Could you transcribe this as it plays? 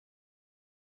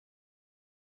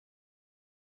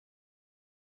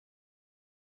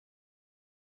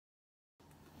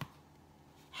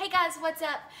Hey guys, what's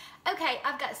up? Okay,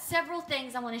 I've got several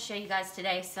things I want to show you guys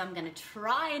today, so I'm going to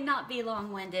try and not be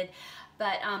long-winded,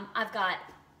 but I've got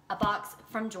a box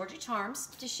from Georgia Charms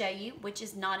to show you, which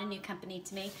is not a new company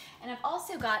to me, and I've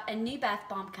also got a new bath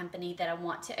bomb company that I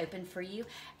want to open for you,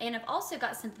 and I've also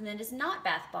got something that is not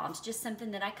bath bombs, just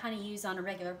something that I kind of use on a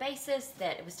regular basis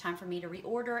that it was time for me to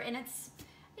reorder, and it's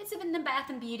in the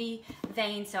Bath and Beauty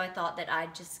vein, so I thought that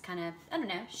I'd just kind of, I don't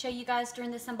know, show you guys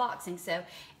during this unboxing. So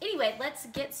anyway, let's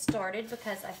get started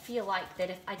because I feel like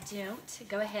that if I don't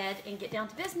go ahead and get down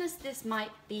to business, this might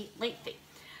be lengthy.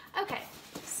 Okay,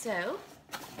 so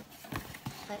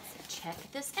let's check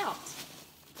this out.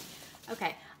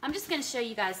 Okay, I'm just going to show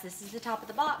you guys, this is the top of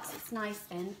the box. It's nice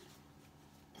and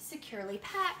securely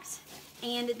packed,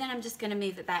 and then I'm just going to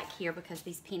move it back here because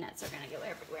these peanuts are going to go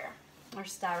everywhere. Or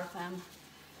styrofoam.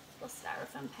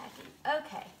 Styrofoam packing.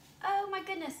 Okay. Oh my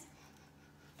goodness.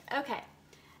 Okay.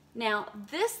 Now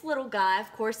this little guy,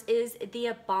 of course, is the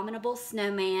Abominable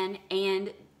Snowman.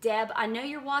 And Deb, I know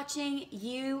you're watching.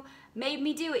 You made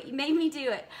me do it. You made me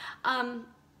do it.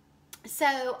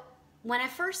 So when I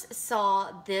first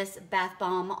saw this bath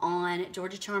bomb on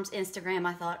Georgia Charms Instagram,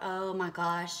 I thought, oh my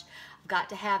gosh, I've got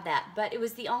to have that. But it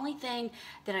was the only thing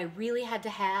that I really had to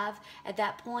have at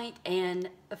that point, and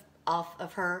off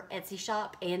of her Etsy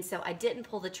shop, and so I didn't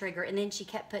pull the trigger, and then she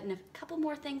kept putting a couple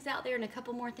more things out there and a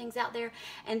couple more things out there,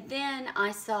 and then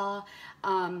I saw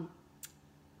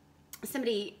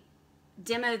somebody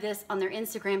demo this on their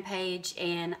Instagram page,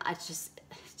 and I just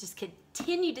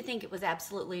continued to think it was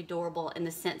absolutely adorable, and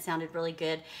the scent sounded really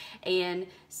good. And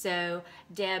so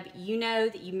Deb, you know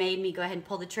that you made me go ahead and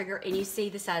pull the trigger, and you see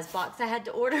the size box I had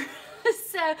to order.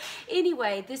 So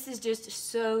anyway, this is just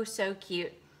so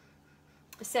cute.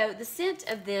 So the scent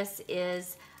of this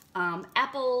is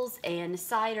apples and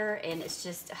cider, and it's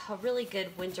just a really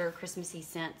good winter Christmassy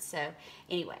scent. So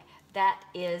anyway, that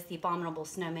is the Abominable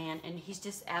Snowman, and he's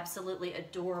just absolutely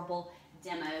adorable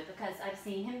demo because I've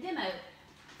seen him demo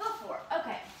before.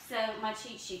 Okay, so my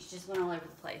cheat sheets just went all over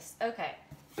the place. Okay,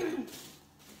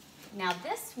 now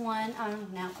this one,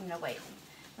 no, I'm gonna wait.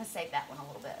 Let's save that one a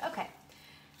little bit. Okay,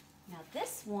 now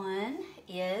this one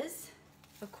is,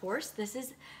 of course, this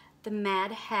is the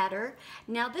Mad Hatter.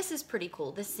 Now this is pretty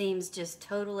cool. This seems just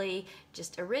totally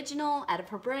just original, out of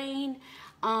her brain.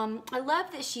 I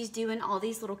love that she's doing all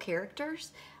these little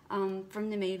characters from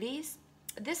the movies.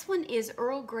 This one is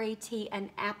Earl Grey tea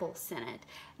and apple scented.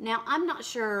 Now I'm not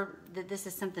sure that this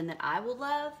is something that I will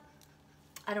love.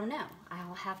 I don't know.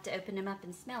 I'll have to open him up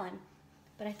and smell him.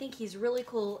 But I think he's really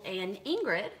cool. And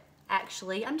Ingrid,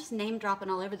 actually, I'm just name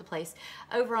dropping all over the place.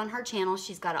 Over on her channel,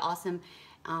 she's got an awesome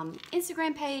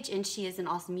Instagram page, and she is an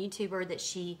awesome YouTuber that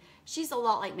she's a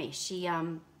lot like me. She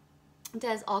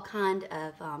does all kind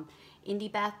of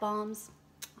indie bath bombs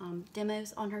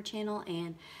demos on her channel,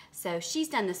 and so she's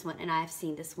done this one, and I've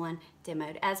seen this one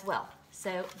demoed as well.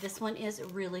 So this one is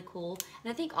really cool,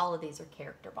 and I think all of these are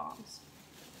character bombs.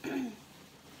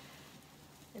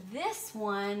 This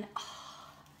one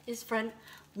is from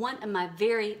one of my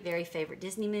very favorite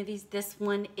Disney movies. This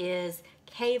one is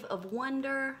Cave of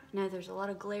Wonder. No, there's a lot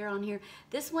of glare on here.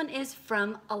 This one is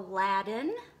from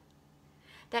Aladdin.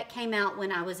 That came out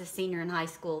when I was a senior in high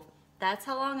school. That's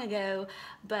how long ago,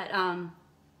 but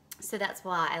so that's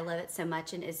why I love it so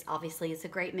much, and it's obviously it's a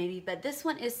great movie. But this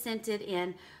one is scented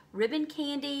in ribbon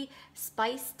candy,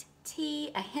 spiced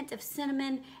tea, a hint of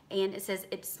cinnamon, and it says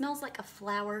it smells like a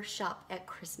flower shop at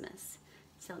Christmas.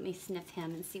 So let me sniff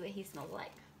him and see what he smells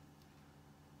like.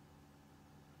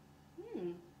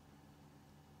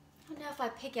 I don't know if I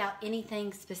pick out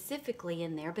anything specifically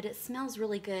in there, but it smells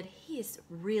really good. He is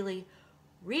really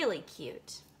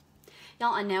cute.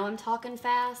 Y'all, I know I'm talking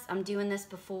fast. I'm doing this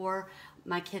before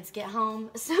my kids get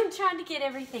home, so I'm trying to get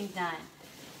everything done.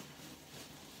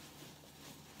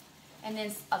 And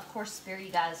then, of course, spare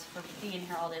you guys for being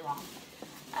here all day long.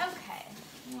 Okay,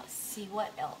 let's see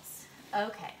what else.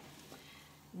 Okay,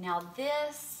 now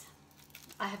this,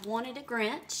 I have wanted a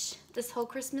Grinch this whole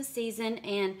Christmas season,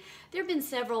 and there have been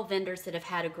several vendors that have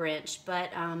had a Grinch,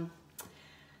 but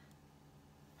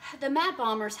the Mad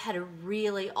Bombers had a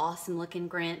really awesome looking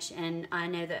Grinch, and I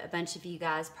know that a bunch of you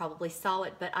guys probably saw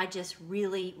it, but I just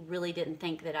really didn't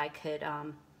think that I could, I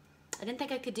didn't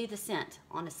think I could do the scent,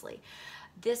 honestly.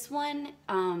 This one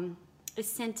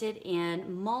is scented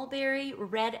in mulberry,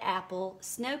 red apple,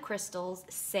 snow crystals,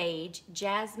 sage,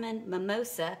 jasmine,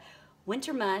 mimosa,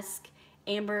 winter musk,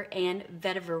 amber, and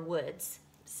vetiver woods.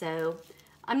 So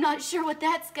I'm not sure what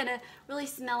that's gonna really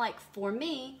smell like for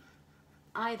me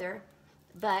either,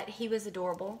 but he was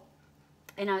adorable,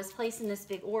 and I was placing this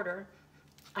big order.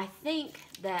 I think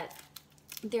that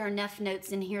there are enough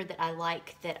notes in here that I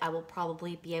like that I will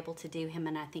probably be able to do him,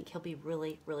 and I think he'll be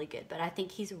really, really good. But I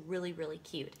think he's really, really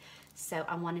cute. So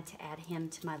I wanted to add him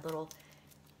to my little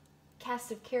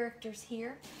cast of characters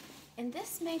here. And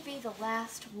this may be the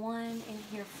last one in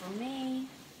here for me.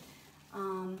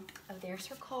 Oh, there's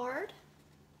her card.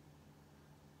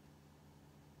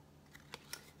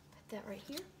 Put that right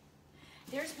here.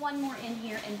 There's one more in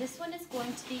here, and this one is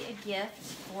going to be a gift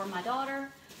for my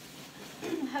daughter.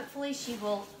 Hopefully she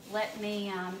will let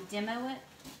me demo it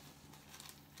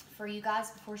for you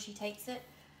guys before she takes it.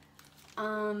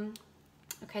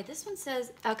 Okay, this one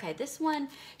says, okay, this one,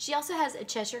 she also has a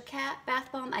Cheshire Cat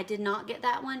bath bomb. I did not get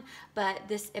that one, but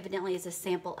this evidently is a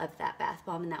sample of that bath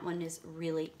bomb, and that one is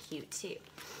really cute too.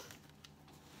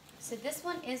 So this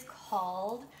one is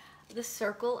called The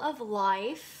Circle of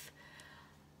Life.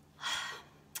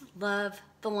 Love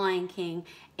The Lion King,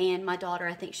 and my daughter,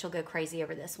 I think she'll go crazy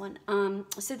over this one.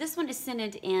 So this one is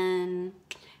scented in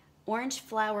orange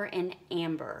flower and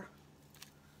amber.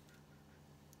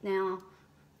 Now,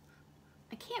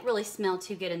 I can't really smell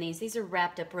too good in these. These are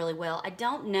wrapped up really well. I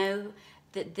don't know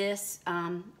that this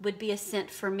would be a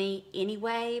scent for me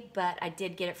anyway, but I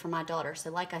did get it for my daughter. So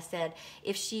like I said,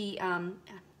 if she, I'm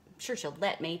sure she'll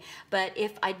let me, but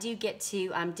if I do get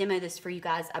to demo this for you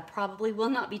guys, I probably will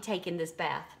not be taking this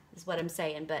bath, is what I'm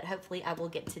saying, but hopefully I will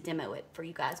get to demo it for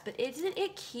you guys. But isn't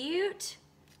it cute?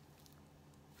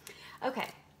 Okay,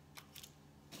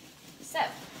 so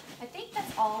I think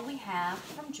that's all we have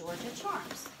from Georgia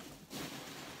Charms.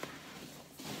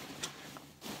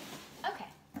 Okay,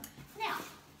 now,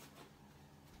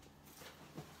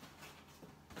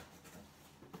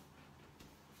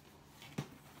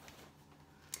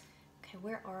 okay,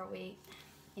 where are we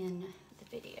in the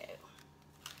video?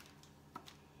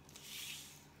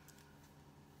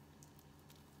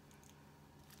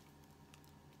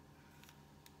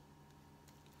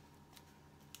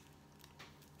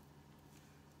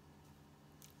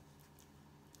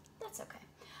 That's okay.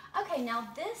 Okay, now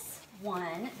this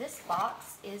one, this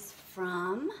box is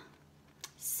from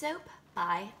Soap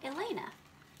by Elena.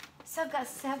 So I've got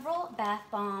several bath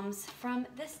bombs from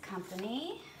this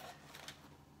company,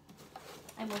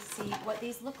 and we'll see what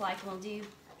these look like. We'll do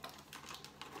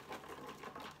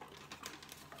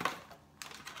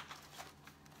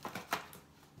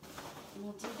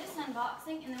this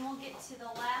unboxing, and then we'll get to the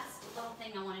last little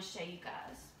thing I want to show you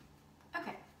guys.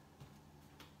 Okay.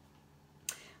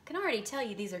 I can already tell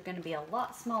you these are going to be a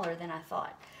lot smaller than I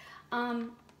thought.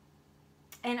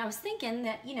 And I was thinking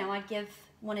that, you know, I'd give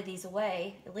one of these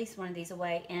away, at least one of these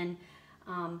away, in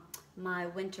my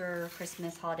winter,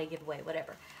 Christmas, holiday giveaway,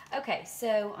 whatever. Okay,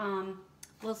 so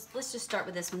let's just start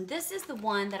with this one. This is the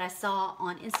one that I saw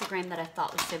on Instagram that I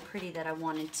thought was so pretty that I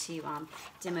wanted to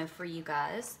demo for you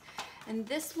guys. And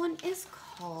this one is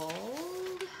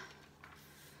called...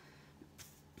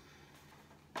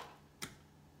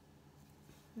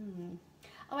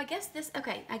 Oh, I guess this,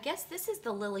 okay, I guess this is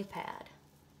the lily pad.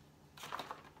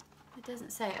 It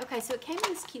doesn't say. Okay, so it came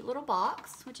in this cute little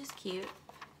box, which is cute.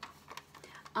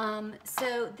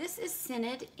 So this is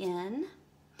scented in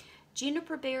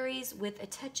juniper berries with a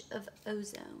touch of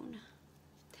ozone.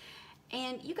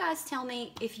 And you guys tell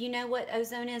me if you know what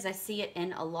ozone is. I see it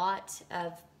in a lot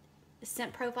of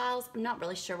scent profiles. I'm not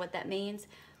really sure what that means.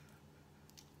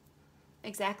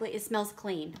 Exactly, it smells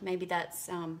clean. Maybe that's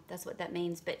what that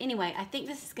means. But anyway, I think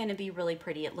this is going to be really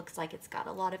pretty. It looks like it's got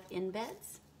a lot of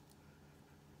embeds.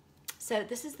 So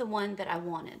this is the one that I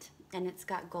wanted, and it's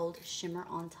got gold shimmer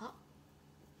on top.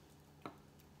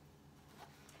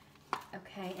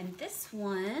 Okay, and this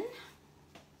one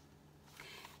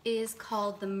is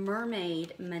called the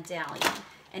Mermaid Medallion,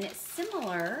 and it's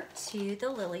similar to the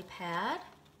lily pad.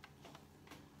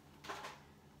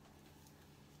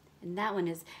 And that one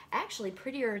is actually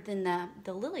prettier than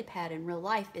the lily pad in real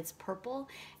life. It's purple,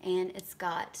 and it's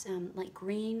got like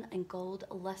green and gold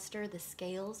luster, the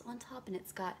scales on top, and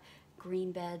it's got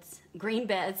green embeds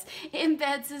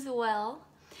as well.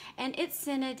 And it's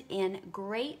scented in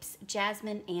grapes,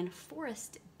 jasmine, and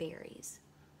forest berries.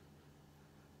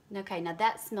 Okay, now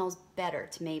that smells better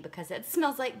to me because it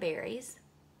smells like berries.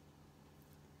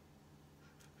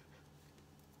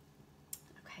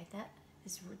 Okay,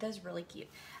 that's really cute.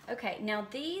 Okay, now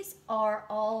these are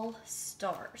all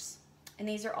stars, and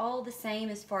these are all the same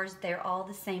as far as they're all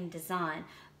the same design,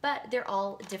 but they're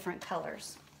all different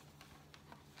colors.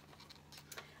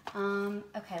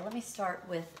 Okay, let me start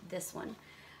with this one.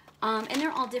 And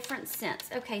they're all different scents.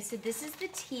 Okay, so this is the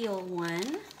teal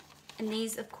one, and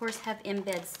these of course have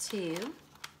embeds too.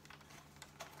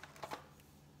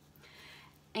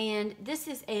 And this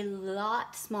is a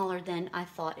lot smaller than I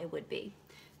thought it would be.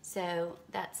 So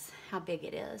that's how big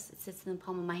it is. It sits in the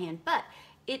palm of my hand, but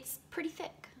it's pretty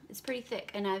thick. It's pretty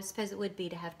thick, and I suppose it would be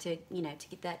to have to, you know, to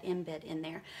get that embed in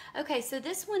there. Okay, so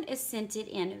this one is scented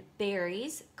in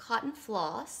berries, cotton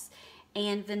floss,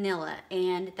 and vanilla,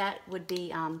 and that would be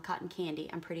cotton candy.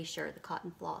 I'm pretty sure, the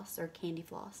cotton floss or candy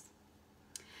floss.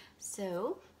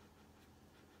 So,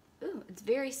 ooh, it's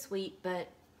very sweet, but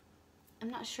I'm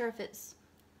not sure if it's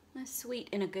sweet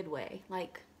in a good way.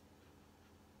 Like,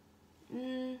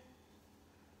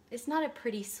 it's not a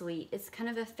pretty sweet. It's kind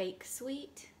of a fake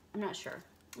sweet. I'm not sure.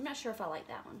 I'm not sure if I like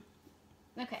that one.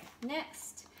 Okay,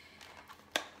 next.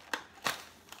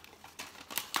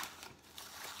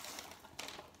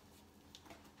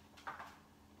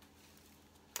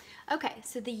 Okay,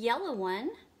 so the yellow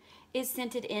one is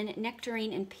scented in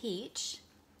nectarine and peach.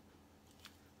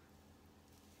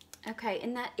 Okay,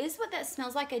 and that is what that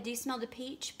smells like. I do smell the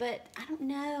peach, but I don't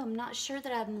know. I'm not sure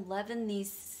that I'm loving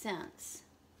these scents.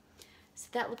 So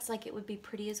that looks like it would be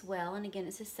pretty as well. And again,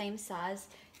 it's the same size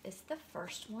as the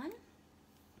first one.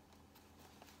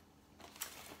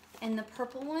 And the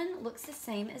purple one looks the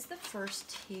same as the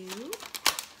first two.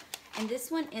 And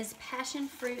this one is passion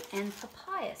fruit and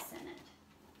papaya scented.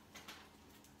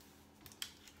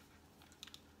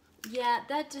 Yeah,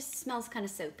 that just smells kind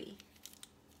of soapy.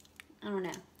 I don't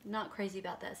know. Not crazy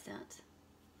about that scent.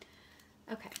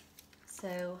 Okay,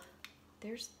 so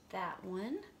there's that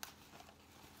one.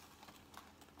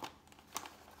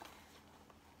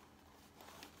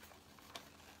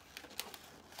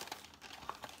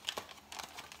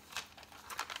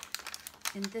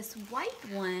 And this white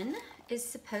one is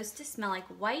supposed to smell like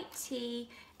white tea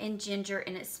and ginger,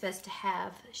 and it's supposed to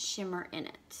have shimmer in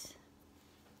it.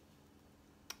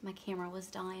 My camera was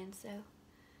dying, so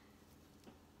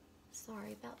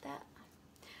sorry about that.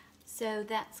 So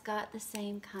that's got the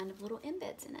same kind of little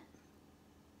embeds in it.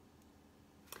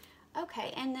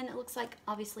 Okay, and then it looks like,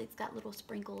 obviously it's got little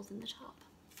sprinkles in the top.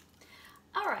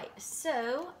 All right,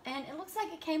 so, and it looks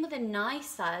like it came with a nice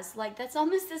size, like that's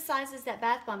almost the size as that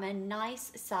bath bomb, a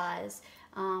nice size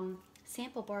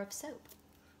sample bar of soap.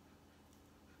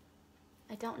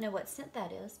 I don't know what scent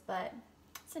that is, but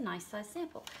it's a nice size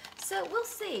sample. So we'll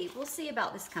see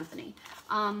about this company.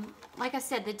 Like I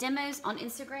said, the demos on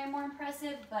Instagram were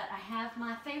impressive, but I have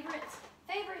my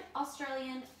favorite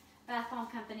Australian bath bomb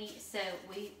company, so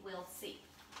we will see.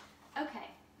 Okay.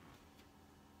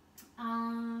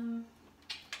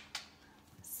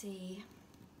 See.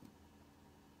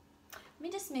 Let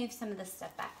me just move some of this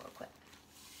stuff back real quick.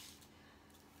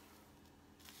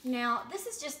 Now, this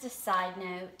is just a side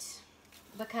note,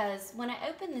 because when I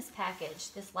opened this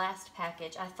package, this last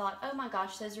package, I thought, oh my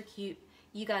gosh, those are cute.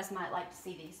 You guys might like to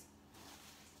see these.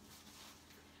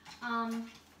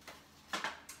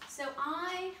 So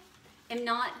I am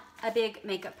not a big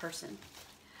makeup person.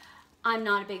 I'm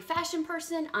not a big fashion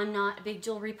person. I'm not a big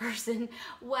jewelry person.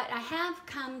 What I have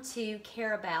come to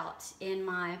care about in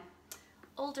my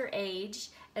older age,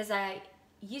 as I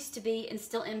used to be and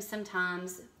still am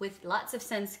sometimes with lots of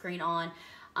sunscreen on,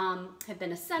 have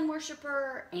been a sun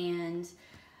worshiper and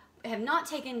have not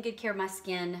taken good care of my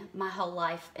skin my whole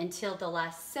life until the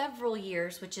last several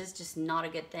years, which is just not a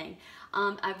good thing.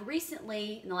 I've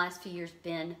recently, in the last few years,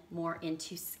 been more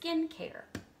into skincare.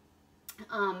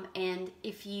 And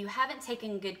if you haven't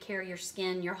taken good care of your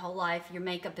skin your whole life, your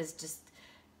makeup is just,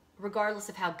 regardless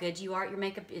of how good you are at your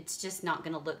makeup, it's just not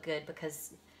going to look good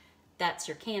because that's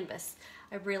your canvas.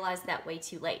 I realized that way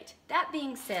too late. That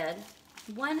being said,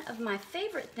 one of my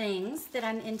favorite things that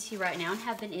I'm into right now and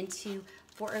have been into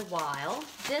for a while,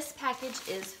 this package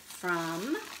is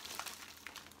from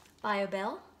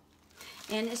Biobelle,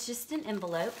 and it's just an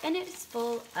envelope, and it's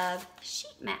full of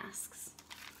sheet masks.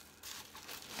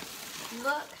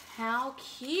 Look how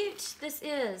cute this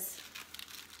is.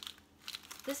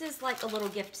 This is like a little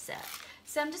gift set.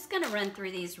 So I'm just gonna run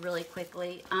through these really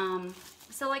quickly.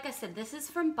 So like I said, this is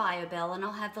from Biobelle, and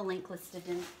I'll have the link listed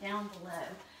down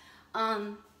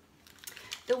below.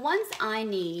 The ones I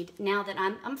need, now that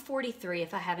I'm 43,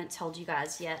 if I haven't told you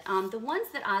guys yet, the ones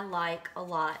that I like a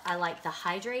lot, I like the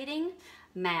hydrating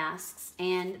masks,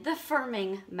 and the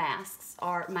firming masks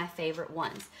are my favorite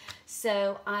ones.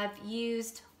 So I've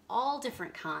used all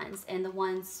different kinds, and the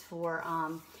ones for,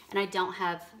 and I don't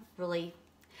have really,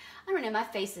 I don't know, my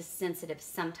face is sensitive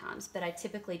sometimes, but I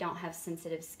typically don't have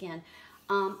sensitive skin.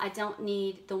 I don't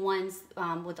need the ones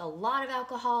with a lot of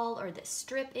alcohol or that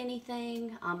strip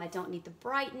anything. I don't need the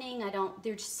brightening.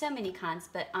 There's so many kinds,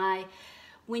 but I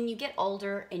when you get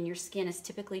older and your skin is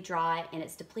typically dry and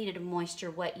it's depleted of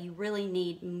moisture, what you really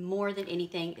need more than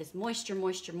anything is moisture,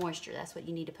 moisture, moisture. That's what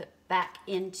you need to put back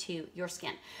into your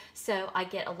skin. So I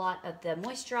get a lot of the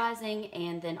moisturizing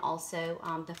and then also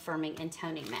the firming and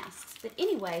toning masks. But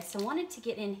anyway, so I wanted to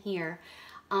get in here.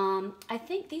 I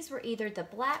think these were either the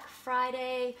Black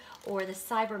Friday or the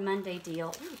Cyber Monday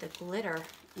deal. Ooh, the glitter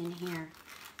in here.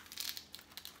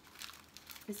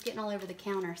 It's getting all over the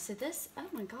counter. So this, oh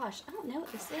my gosh, I don't know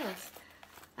what this is.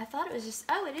 I thought it was just,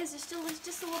 oh, it is. It's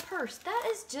just a little purse. That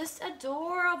is just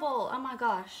adorable. Oh my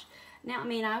gosh. Now, I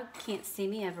mean, I can't see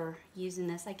me ever using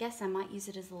this. I guess I might use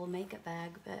it as a little makeup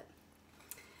bag, but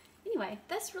anyway,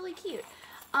 that's really cute.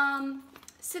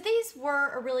 So these were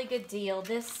a really good deal.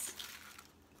 This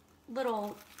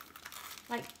little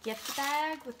like gift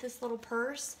bag with this little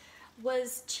purse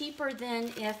was cheaper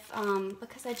than if,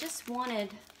 because I just wanted,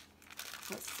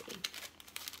 let's see.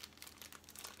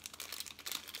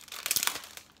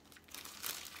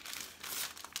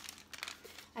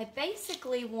 I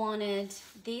basically wanted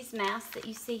these masks that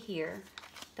you see here,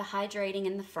 the hydrating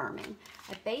and the firming.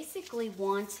 I basically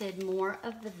wanted more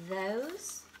of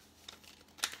those.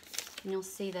 And you'll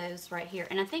see those right here.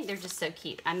 And I think they're just so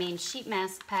cute. I mean, sheet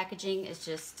mask packaging is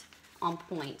just on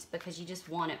point because you just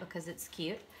want it because it's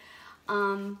cute.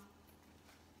 I'll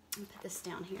put this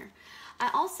down here. I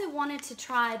also wanted to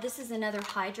try, this is another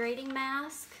hydrating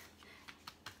mask.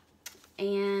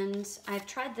 And I've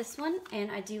tried this one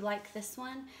and I do like this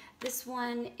one. This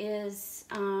one is,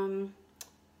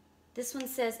 this one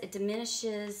says it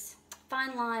diminishes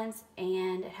fine lines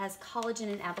and it has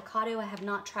collagen and avocado. I have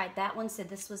not tried that one, so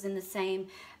this was in the same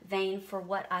vein for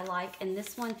what I like. And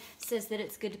this one says that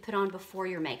it's good to put on before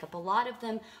your makeup. A lot of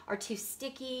them are too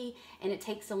sticky and it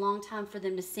takes a long time for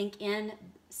them to sink in,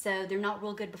 so they're not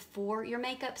real good before your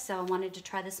makeup, so I wanted to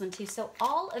try this one too. So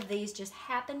all of these just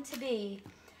happen to be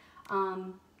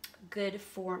good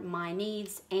for my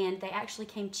needs, and they actually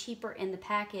came cheaper in the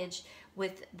package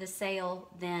with the sale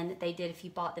than they did if you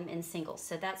bought them in singles.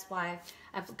 So that's why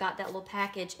I've got that little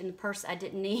package in the purse I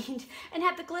didn't need and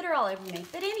have the glitter all over me.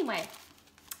 But anyway,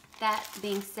 that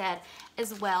being said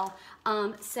as well,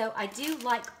 so I do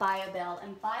like Biobelle,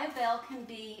 and Biobelle can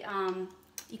be,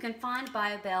 you can find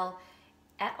Biobelle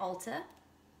at Ulta.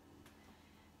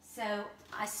 So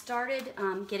I started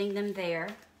getting them there,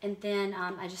 and then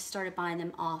I just started buying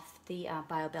them off the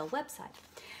Biobelle website.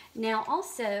 Now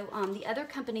also, the other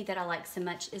company that I like so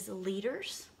much is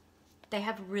Leaders. They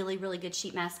have really, really good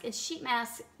sheet masks. And sheet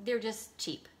masks, they're just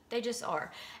cheap. They just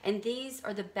are. And these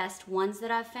are the best ones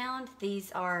that I've found.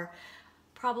 These are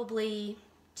probably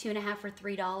 $2.50 or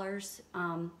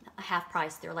 $3, half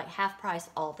price. They're like half price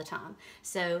all the time.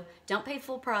 So don't pay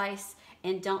full price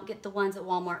and don't get the ones at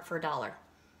Walmart for $1.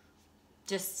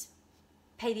 Just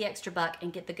pay the extra buck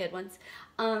and get the good ones.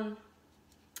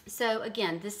 So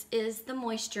again, this is the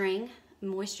moisturizing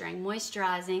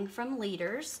from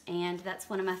Leaders, and that's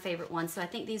one of my favorite ones. So I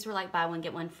think these were like buy one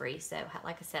get one free, so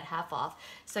like I said, half off.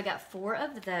 So I got 4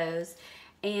 of those,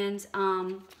 and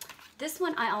this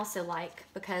one I also like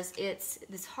because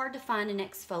it's hard to find an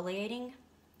exfoliating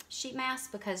sheet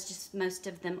mask because just most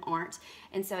of them aren't,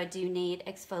 and so I do need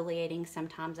exfoliating.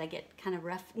 Sometimes I get kind of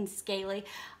rough and scaly,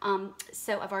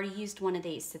 so I've already used one of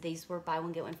these. So these were buy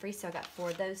one get one free, so I got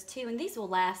 4 of those too, and these will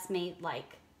last me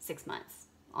like 6 months,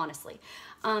 honestly.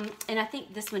 And I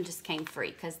think this one just came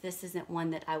free because this isn't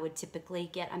one that I would typically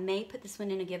get. I may put this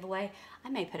one in a giveaway. I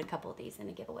may put a couple of these in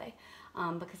a giveaway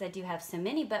because I do have so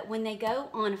many, but when they go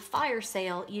on a fire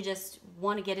sale, you just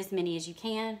want to get as many as you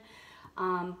can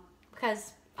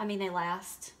because I mean, they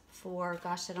last for,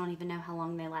 gosh, I don't even know how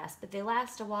long they last, but they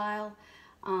last a while.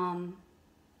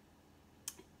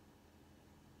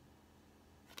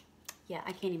 Yeah,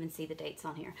 I can't even see the dates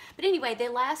on here. But anyway, they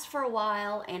last for a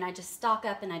while, and I just stock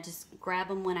up and I just grab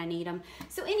them when I need them.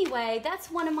 So anyway,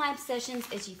 that's one of my obsessions,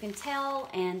 as you can tell,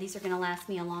 and these are going to last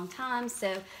me a long time.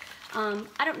 So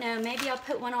I don't know, maybe I'll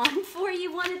put one on for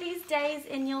you one of these days,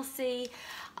 and you'll see.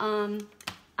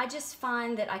 I just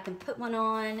find that I can put one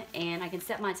on and I can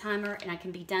set my timer and I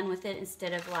can be done with it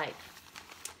instead of like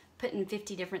putting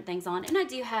 50 different things on. And I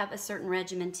do have a certain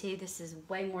regimen too. This is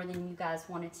way more than you guys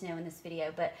wanted to know in this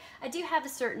video, but I do have a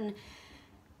certain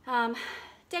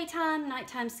daytime,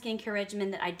 nighttime skincare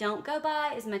regimen that I don't go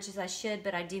by as much as I should,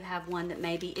 but I do have one that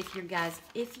maybe if you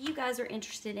guys are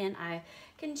interested in, I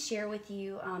can share with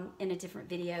you in a different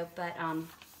video. But I'm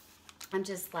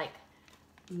just like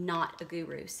not a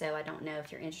guru, so I don't know if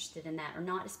you're interested in that or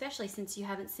not, especially since you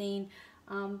haven't seen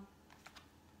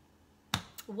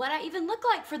what I even look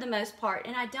like for the most part.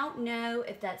 And I don't know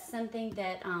if that's something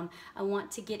that I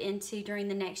want to get into during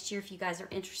the next year, if you guys are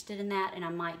interested in that, and I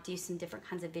might do some different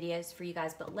kinds of videos for you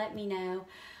guys, but let me know.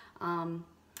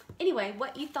 Anyway,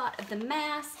 what you thought of the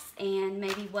masks, and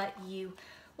maybe what you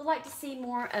would like to see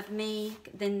more of me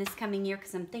than this coming year,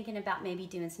 because I'm thinking about maybe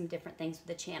doing some different things with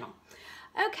the channel.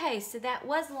 Okay, so that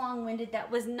was long-winded.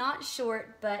 That was not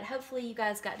short, but hopefully you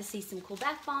guys got to see some cool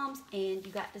bath bombs and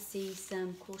you got to see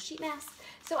some cool sheet masks.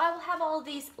 So I will have all of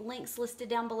these links listed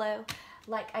down below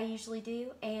like I usually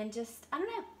do. And just, I don't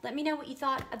know, let me know what you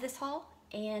thought of this haul,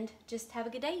 and just have a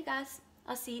good day, you guys.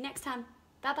 I'll see you next time.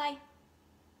 Bye-bye.